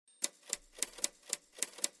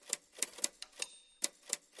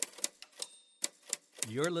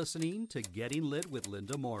You're listening to Getting Lit with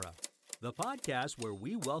Linda Mora, the podcast where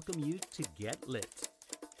we welcome you to get lit.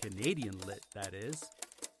 Canadian lit, that is.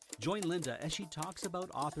 Join Linda as she talks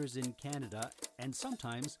about authors in Canada and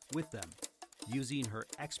sometimes with them, using her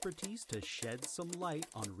expertise to shed some light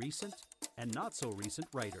on recent and not so recent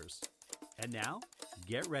writers. And now,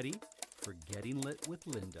 get ready for Getting Lit with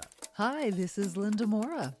Linda. Hi, this is Linda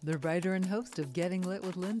Mora, the writer and host of Getting Lit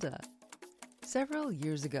with Linda. Several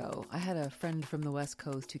years ago, I had a friend from the West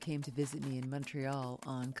Coast who came to visit me in Montreal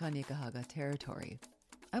on Kanien'kehá:ka territory.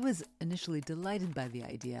 I was initially delighted by the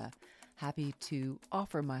idea, happy to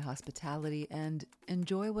offer my hospitality and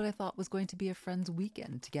enjoy what I thought was going to be a friend's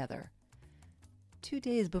weekend together. 2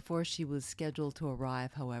 days before she was scheduled to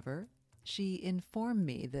arrive, however, she informed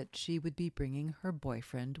me that she would be bringing her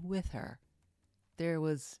boyfriend with her. There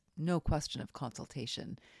was no question of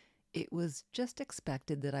consultation. It was just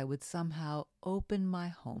expected that I would somehow open my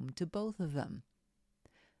home to both of them.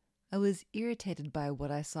 I was irritated by what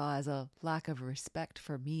I saw as a lack of respect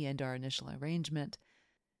for me and our initial arrangement,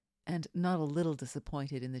 and not a little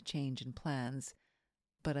disappointed in the change in plans,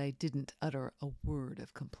 but I didn't utter a word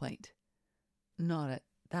of complaint. Not at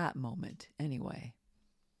that moment, anyway.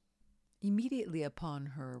 Immediately upon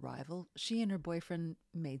her arrival, she and her boyfriend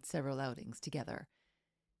made several outings together.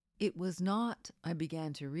 It was not, I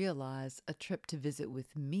began to realize, a trip to visit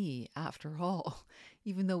with me after all,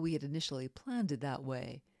 even though we had initially planned it that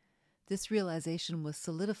way. This realization was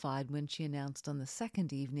solidified when she announced on the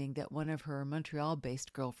second evening that one of her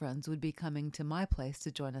Montreal-based girlfriends would be coming to my place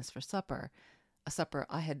to join us for supper, a supper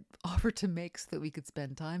I had offered to make so that we could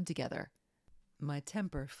spend time together. My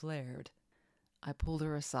temper flared. I pulled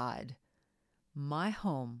her aside. My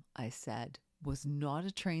home, I said, was not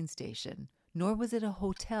a train station, nor was it a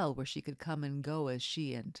hotel where she could come and go as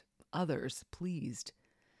she and others pleased.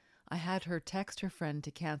 I had her text her friend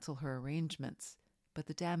to cancel her arrangements, but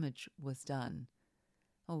the damage was done.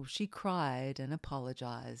 Oh, she cried and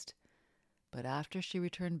apologized, but after she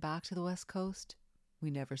returned back to the West Coast,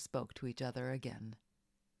 we never spoke to each other again.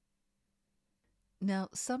 Now,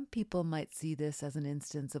 some people might see this as an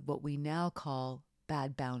instance of what we now call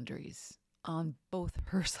bad boundaries, on both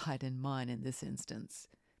her side and mine in this instance.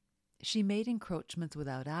 She made encroachments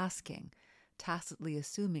without asking, tacitly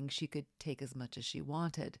assuming she could take as much as she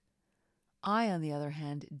wanted. I, on the other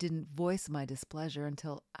hand, didn't voice my displeasure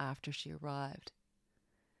until after she arrived.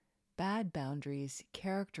 Bad boundaries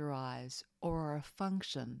characterize or are a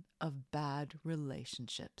function of bad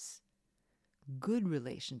relationships. Good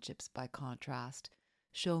relationships, by contrast,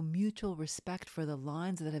 show mutual respect for the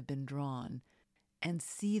lines that have been drawn and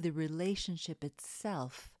see the relationship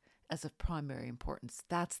itself as of primary importance.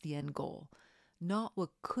 That's the end goal, not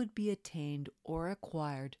what could be attained or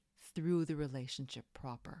acquired through the relationship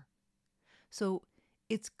proper. So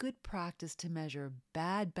it's good practice to measure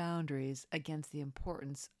bad boundaries against the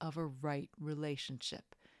importance of a right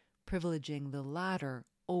relationship, privileging the latter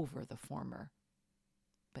over the former.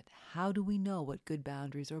 But how do we know what good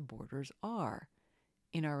boundaries or borders are?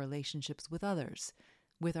 In our relationships with others,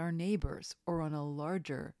 with our neighbors, or on a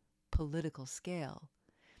larger political scale.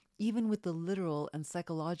 Even with the literal and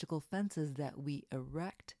psychological fences that we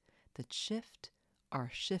erect, that shift,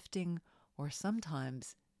 are shifting, or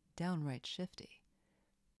sometimes downright shifty.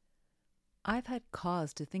 I've had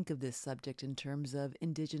cause to think of this subject in terms of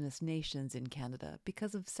Indigenous nations in Canada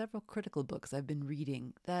because of several critical books I've been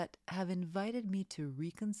reading that have invited me to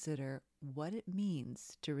reconsider what it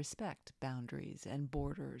means to respect boundaries and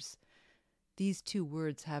borders. These two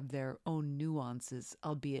words have their own nuances,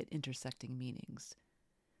 albeit intersecting meanings.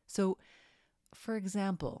 So, for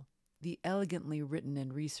example, the elegantly written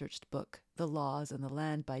and researched book, The Laws and the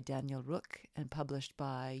Land by Daniel Rook and published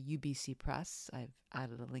by UBC Press, I've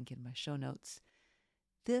added a link in my show notes.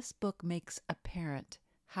 This book makes apparent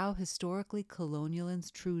how historically colonial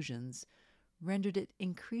intrusions rendered it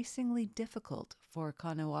increasingly difficult for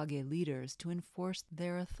Kahnawake leaders to enforce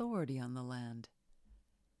their authority on the land.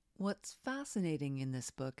 What's fascinating in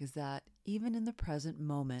this book is that even in the present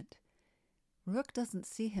moment, Rook doesn't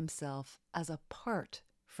see himself as apart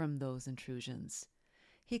from those intrusions.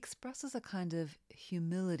 He expresses a kind of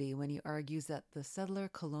humility when he argues that the settler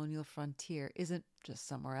colonial frontier isn't just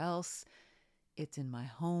somewhere else, it's in my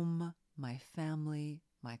home, my family,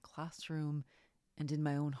 my classroom, and in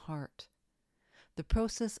my own heart. The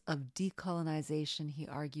process of decolonization, he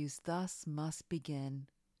argues, thus must begin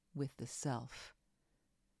with the self.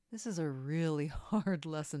 This is a really hard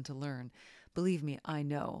lesson to learn. Believe me, I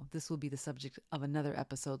know. This will be the subject of another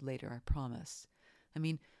episode later, I promise. I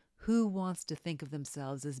mean, who wants to think of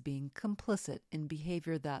themselves as being complicit in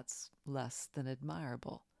behavior that's less than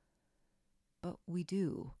admirable? But we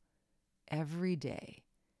do. every day.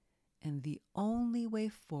 And the only way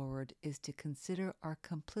forward is to consider our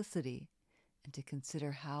complicity and to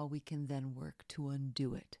consider how we can then work to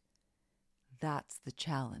undo it. That's the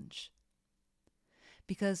challenge.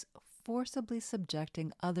 Because forcibly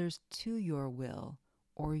subjecting others to your will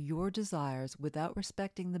or your desires without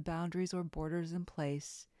respecting the boundaries or borders in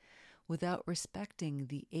place, without respecting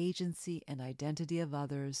the agency and identity of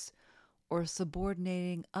others, or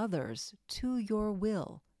subordinating others to your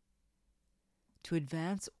will, to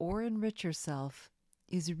advance or enrich yourself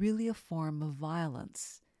is really a form of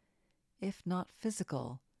violence, if not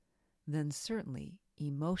physical, then certainly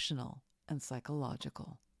emotional and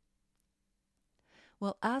psychological.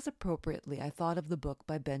 Well, as appropriately, I thought of the book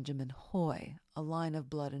by Benjamin Hoy, A Line of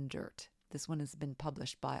Blood and Dirt. This one has been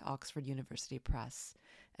published by Oxford University Press.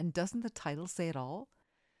 And doesn't the title say it all?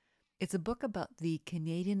 It's a book about the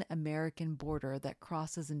Canadian-American border that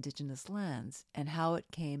crosses Indigenous lands and how it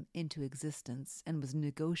came into existence and was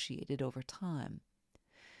negotiated over time.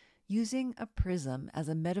 Using a prism as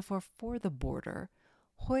a metaphor for the border,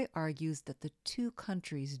 Hoy argues that the two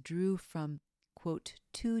countries drew from, quote,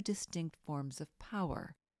 two distinct forms of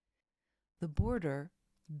power. The border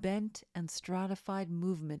bent and stratified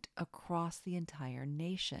movement across the entire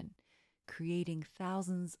nation, creating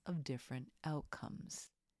thousands of different outcomes.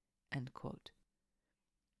 End quote.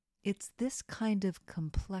 It's this kind of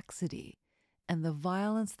complexity and the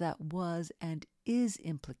violence that was and is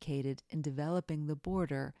implicated in developing the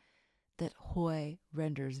border that Hoy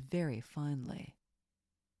renders very finely.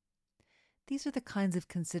 These are the kinds of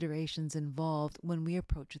considerations involved when we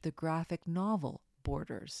approach the graphic novel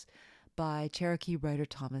Borders by Cherokee writer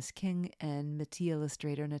Thomas King and Métis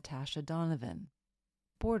illustrator Natasha Donovan.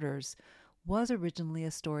 Borders was originally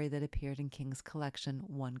a story that appeared in King's collection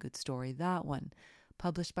One Good Story, That One,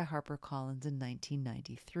 published by HarperCollins in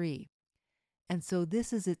 1993. And so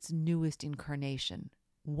this is its newest incarnation,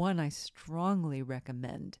 one I strongly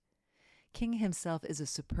recommend. King himself is a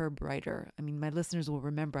superb writer. I mean, my listeners will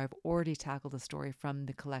remember I've already tackled a story from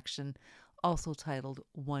the collection, also titled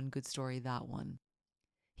One Good Story, That One.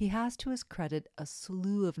 He has to his credit a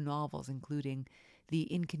slew of novels, including The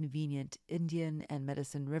Inconvenient Indian and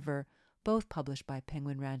Medicine River, both published by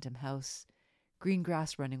Penguin Random House,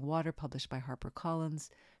 Greengrass Running Water, published by HarperCollins,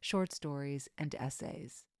 short stories, and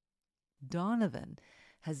essays. Donovan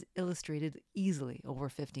has illustrated easily over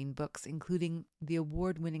 15 books, including the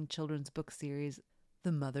award-winning children's book series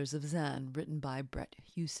The Mothers of Zan, written by Brett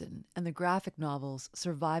Hewson, and the graphic novels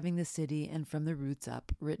Surviving the City and From the Roots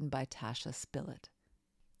Up, written by Tasha Spillett.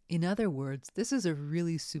 In other words, this is a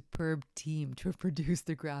really superb team to have produced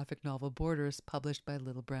the graphic novel Borders, published by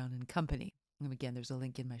Little Brown and Company. And again, there's a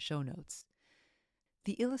link in my show notes.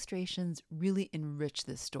 The illustrations really enrich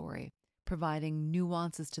this story, providing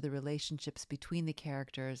nuances to the relationships between the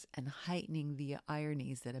characters and heightening the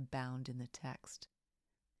ironies that abound in the text.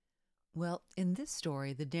 Well, in this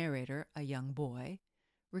story, the narrator, a young boy,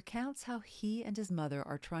 recounts how he and his mother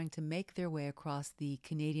are trying to make their way across the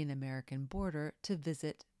Canadian-American border to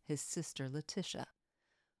visit his sister Letitia,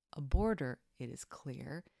 a border, it is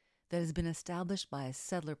clear, that has been established by a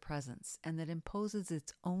settler presence and that imposes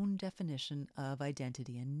its own definition of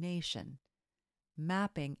identity and nation.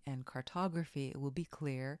 Mapping and cartography, it will be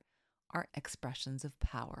clear, are expressions of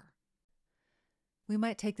power. We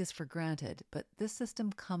might take this for granted, but this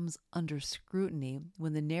system comes under scrutiny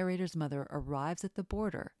when the narrator's mother arrives at the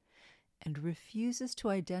border and refuses to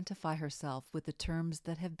identify herself with the terms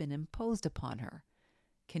that have been imposed upon her.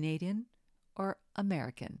 Canadian or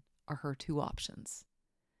American are her two options.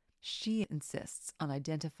 She insists on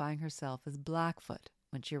identifying herself as Blackfoot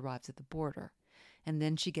when she arrives at the border, and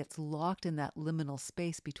then she gets locked in that liminal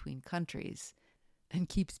space between countries and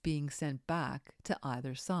keeps being sent back to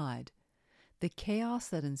either side. The chaos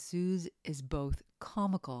that ensues is both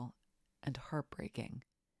comical and heartbreaking.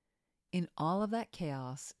 In all of that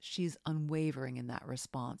chaos, she's unwavering in that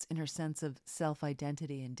response, in her sense of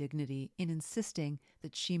self-identity and dignity, in insisting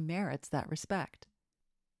that she merits that respect.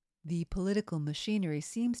 The political machinery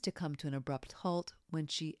seems to come to an abrupt halt when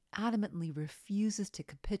she adamantly refuses to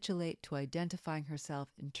capitulate to identifying herself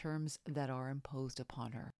in terms that are imposed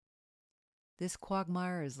upon her. This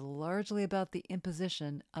quagmire is largely about the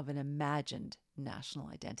imposition of an imagined national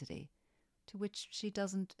identity, to which she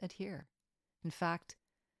doesn't adhere. In fact,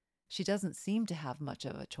 she doesn't seem to have much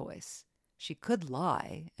of a choice. She could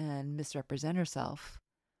lie and misrepresent herself,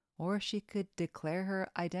 or she could declare her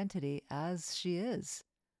identity as she is,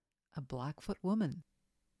 a Blackfoot woman.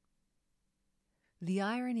 The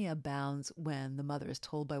irony abounds when the mother is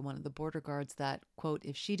told by one of the border guards that, quote,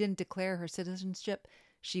 if she didn't declare her citizenship,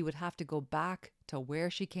 she would have to go back to where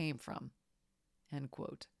she came from, end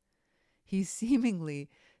quote. He's seemingly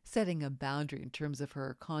setting a boundary in terms of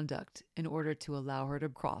her conduct in order to allow her to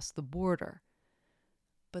cross the border.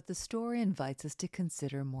 But the story invites us to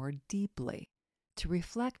consider more deeply, to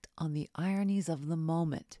reflect on the ironies of the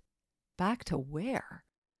moment. Back to where?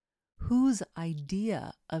 Whose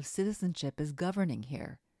idea of citizenship is governing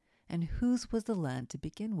here? And whose was the land to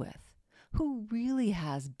begin with? Who really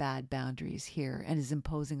has bad boundaries here and is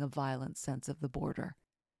imposing a violent sense of the border?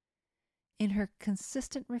 In her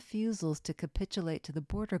consistent refusals to capitulate to the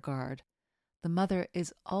border guard, the mother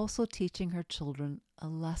is also teaching her children a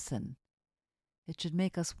lesson. It should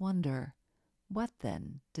make us wonder, what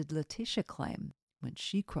then did Letitia claim when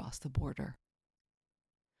she crossed the border?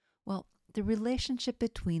 Well, the relationship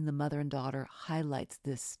between the mother and daughter highlights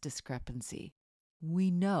this discrepancy. We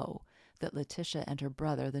know that Letitia and her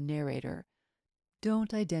brother, the narrator,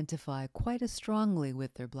 don't identify quite as strongly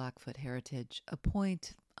with their Blackfoot heritage, a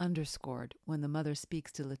point underscored when the mother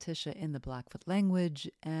speaks to Letitia in the Blackfoot language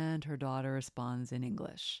and her daughter responds in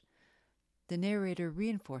English. The narrator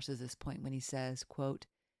reinforces this point when he says, quote,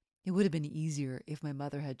 "It would have been easier if my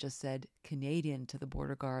mother had just said Canadian to the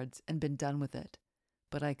border guards and been done with it,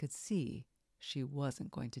 but I could see she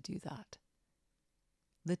wasn't going to do that."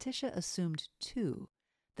 Letitia assumed, too,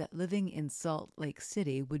 that living in Salt Lake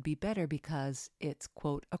City would be better because it's,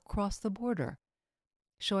 quote, across the border,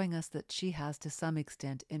 showing us that she has to some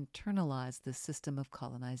extent internalized this system of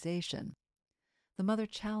colonization. The mother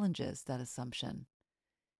challenges that assumption.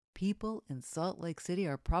 People in Salt Lake City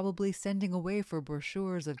are probably sending away for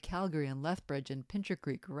brochures of Calgary and Lethbridge and Pincher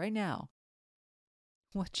Creek right now.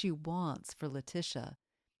 What she wants for Letitia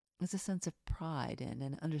is a sense of pride and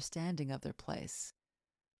an understanding of their place.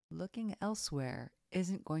 Looking elsewhere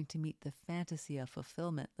isn't going to meet the fantasy of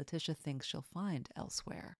fulfillment Letitia thinks she'll find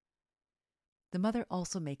elsewhere. The mother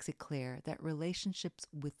also makes it clear that relationships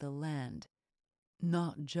with the land,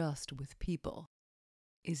 not just with people,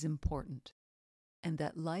 is important, and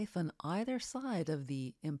that life on either side of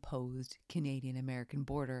the imposed Canadian-American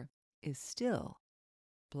border is still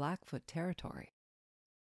Blackfoot territory.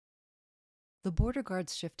 The border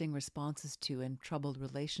guard's shifting responses to and troubled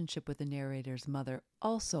relationship with the narrator's mother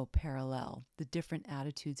also parallel the different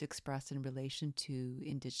attitudes expressed in relation to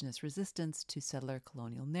Indigenous resistance to settler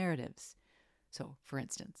colonial narratives. So, for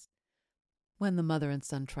instance, when the mother and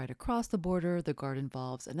son try to cross the border, the guard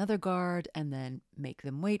involves another guard and then make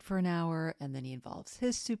them wait for an hour, and then he involves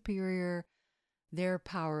his superior. Their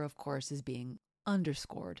power, of course, is being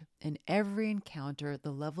underscored. In every encounter,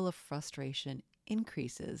 the level of frustration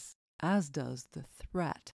increases, as does the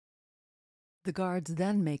threat. The guards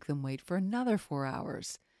then make them wait for another 4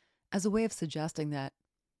 hours, as a way of suggesting that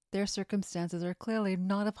their circumstances are clearly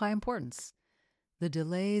not of high importance. The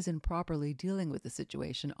delays in properly dealing with the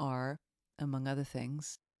situation are, among other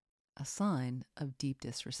things, a sign of deep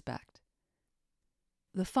disrespect.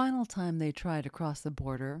 The final time they try to cross the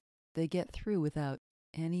border, they get through without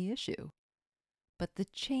any issue. But the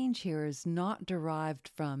change here is not derived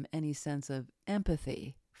from any sense of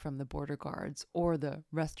empathy from the border guards or the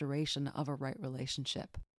restoration of a right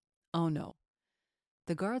relationship. Oh no.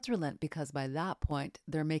 The guards relent because by that point,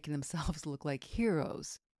 they're making themselves look like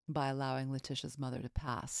heroes by allowing Letitia's mother to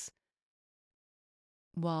pass,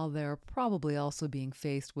 while they're probably also being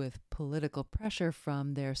faced with political pressure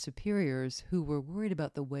from their superiors who were worried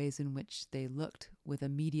about the ways in which they looked with a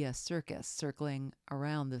media circus circling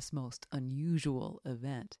around this most unusual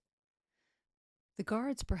event. The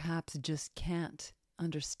guards perhaps just can't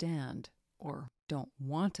understand, or don't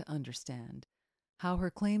want to understand, how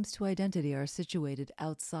her claims to identity are situated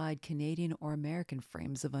outside Canadian or American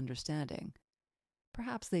frames of understanding.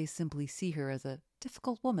 Perhaps they simply see her as a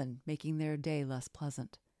difficult woman making their day less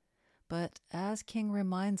pleasant. But as King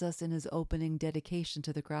reminds us in his opening dedication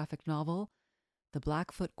to the graphic novel, the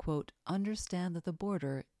Blackfoot, quote, understand that the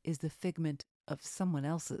border is the figment of someone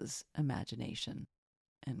else's imagination,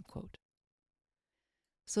 end quote.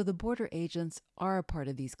 So the border agents are a part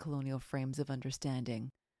of these colonial frames of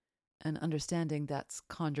understanding, an understanding that's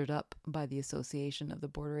conjured up by the association of the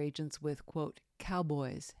border agents with, quote,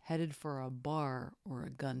 cowboys headed for a bar or a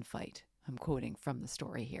gunfight. I'm quoting from the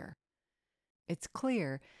story here. It's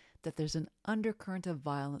clear that there's an undercurrent of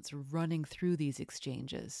violence running through these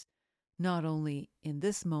exchanges, not only in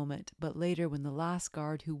this moment, but later when the last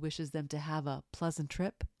guard who wishes them to have a pleasant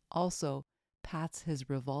trip also pats his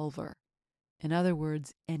revolver. In other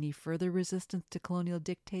words, any further resistance to colonial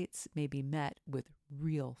dictates may be met with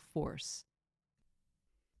real force.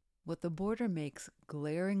 What the border makes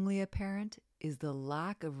glaringly apparent is the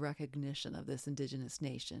lack of recognition of this Indigenous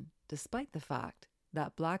nation, despite the fact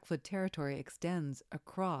that Blackfoot territory extends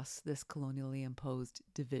across this colonially imposed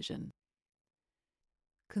division.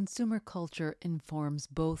 Consumer culture informs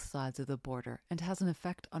both sides of the border and has an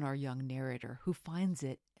effect on our young narrator, who finds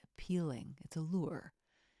it appealing. It's a lure.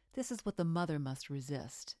 This is what the mother must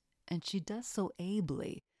resist, and she does so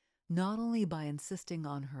ably, not only by insisting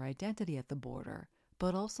on her identity at the border,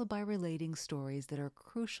 but also by relating stories that are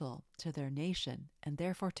crucial to their nation and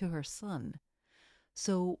therefore to her son.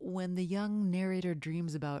 So when the young narrator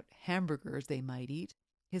dreams about hamburgers they might eat,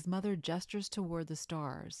 his mother gestures toward the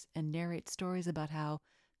stars and narrates stories about how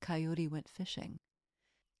Coyote went fishing.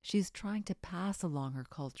 She's trying to pass along her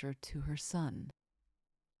culture to her son.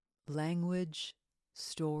 Language,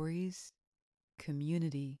 stories,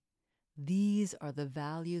 community, these are the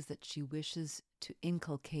values that she wishes to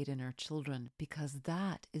inculcate in her children, because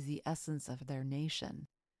that is the essence of their nation.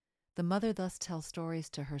 The mother thus tells stories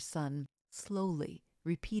to her son, slowly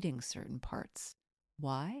repeating certain parts.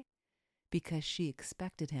 Why? Because she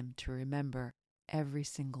expected him to remember every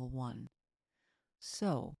single one.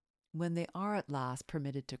 So, when they are at last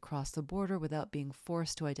permitted to cross the border without being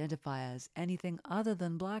forced to identify as anything other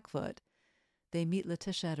than Blackfoot, they meet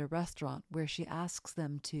Letitia at a restaurant where she asks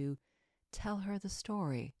them to tell her the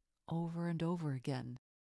story over and over again.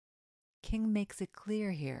 King makes it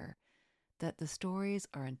clear here that the stories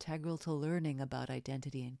are integral to learning about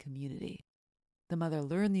identity and community. The mother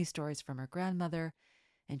learned these stories from her grandmother,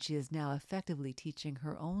 and she is now effectively teaching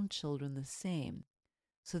her own children the same,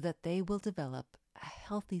 so that they will develop a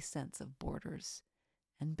healthy sense of borders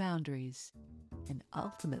and boundaries, and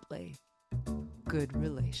ultimately, good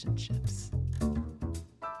relationships.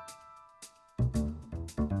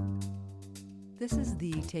 This is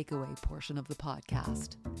the takeaway portion of the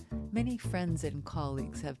podcast. Many friends and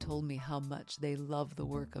colleagues have told me how much they love the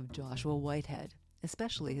work of Joshua Whitehead,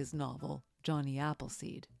 especially his novel, Johnny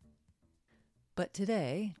Appleseed. But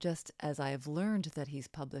today, just as I have learned that he's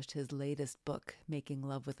published his latest book, Making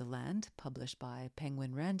Love with the Land, published by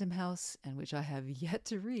Penguin Random House, and which I have yet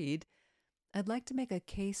to read, I'd like to make a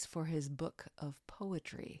case for his book of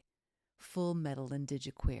poetry, Full Metal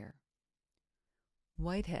Indigiqueer.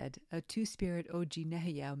 Whitehead, a Two-Spirit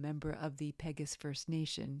Ojinahiyow member of the Peguis First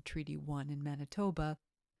Nation, Treaty 1 in Manitoba,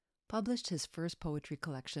 published his first poetry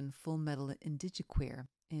collection, Full Metal Indigiqueer,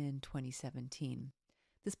 in 2017.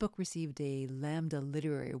 This book received a Lambda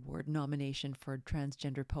Literary Award nomination for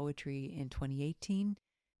transgender poetry in 2018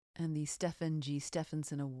 and the Stephen G.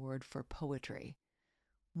 Stephenson Award for Poetry.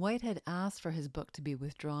 Whitehead asked for his book to be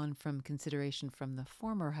withdrawn from consideration from the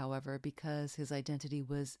former, however, because his identity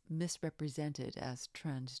was misrepresented as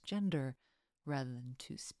transgender rather than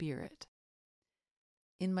two-spirit.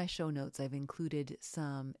 In my show notes, I've included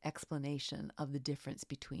some explanation of the difference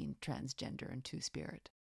between transgender and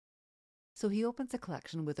two-spirit. So he opens the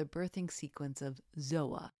collection with a birthing sequence of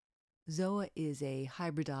Zoa. Zoa is a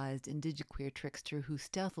hybridized indigiqueer trickster who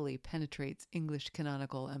stealthily penetrates English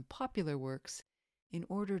canonical and popular works in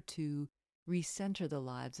order to recenter the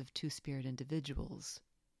lives of two-spirit individuals.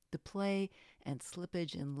 The play and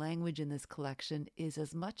slippage in language in this collection is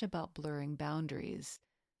as much about blurring boundaries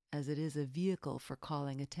as it is a vehicle for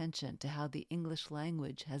calling attention to how the English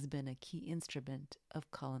language has been a key instrument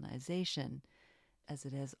of colonization, as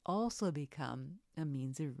it has also become a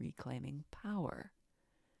means of reclaiming power.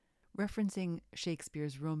 Referencing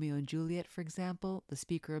Shakespeare's Romeo and Juliet, for example, the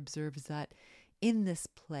speaker observes that, in this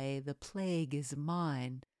play, the plague is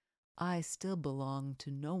mine. I still belong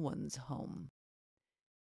to no one's home.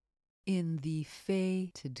 In The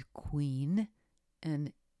Fated Queen,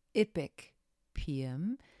 an epic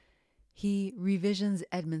poem, he revisions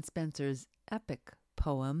Edmund Spenser's epic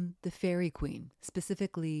poem, The Fairy Queen,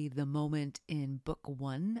 specifically the moment in Book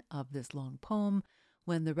 1 of this long poem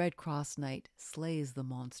when the Red Cross Knight slays the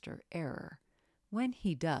monster Error. When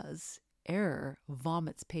he does, Error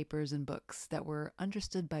vomits papers and books that were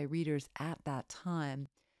understood by readers at that time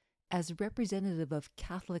as representative of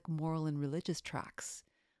Catholic moral and religious tracts,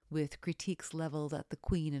 with critiques leveled at the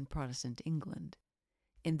Queen in Protestant England.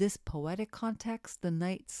 In this poetic context, the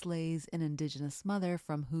knight slays an Indigenous mother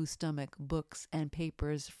from whose stomach books and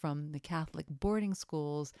papers from the Catholic boarding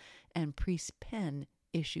schools and priest's pen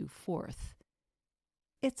issue forth.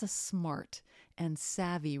 It's a smart and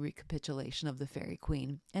savvy recapitulation of the Fairy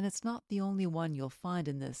Queen, and it's not the only one you'll find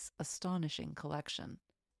in this astonishing collection.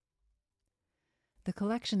 The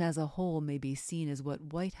collection as a whole may be seen as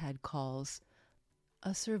what Whitehead calls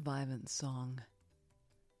a survivance song.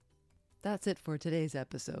 That's it for today's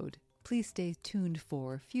episode. Please stay tuned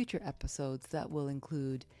for future episodes that will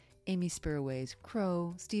include Amy Spurway's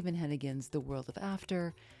Crow, Stephen Hennigan's The World of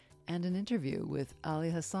After, and an interview with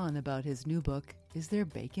Ali Hassan about his new book, Is There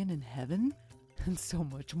Bacon in Heaven? And so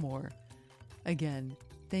much more. Again,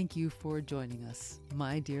 thank you for joining us,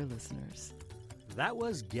 my dear listeners. That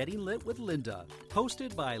was Getting Lit with Linda,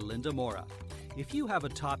 hosted by Linda Mora. If you have a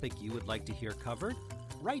topic you would like to hear covered,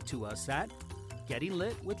 write to us at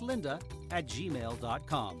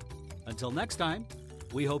gettinglitwithlinda@gmail.com. Until next time,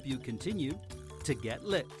 we hope you continue to get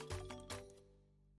lit.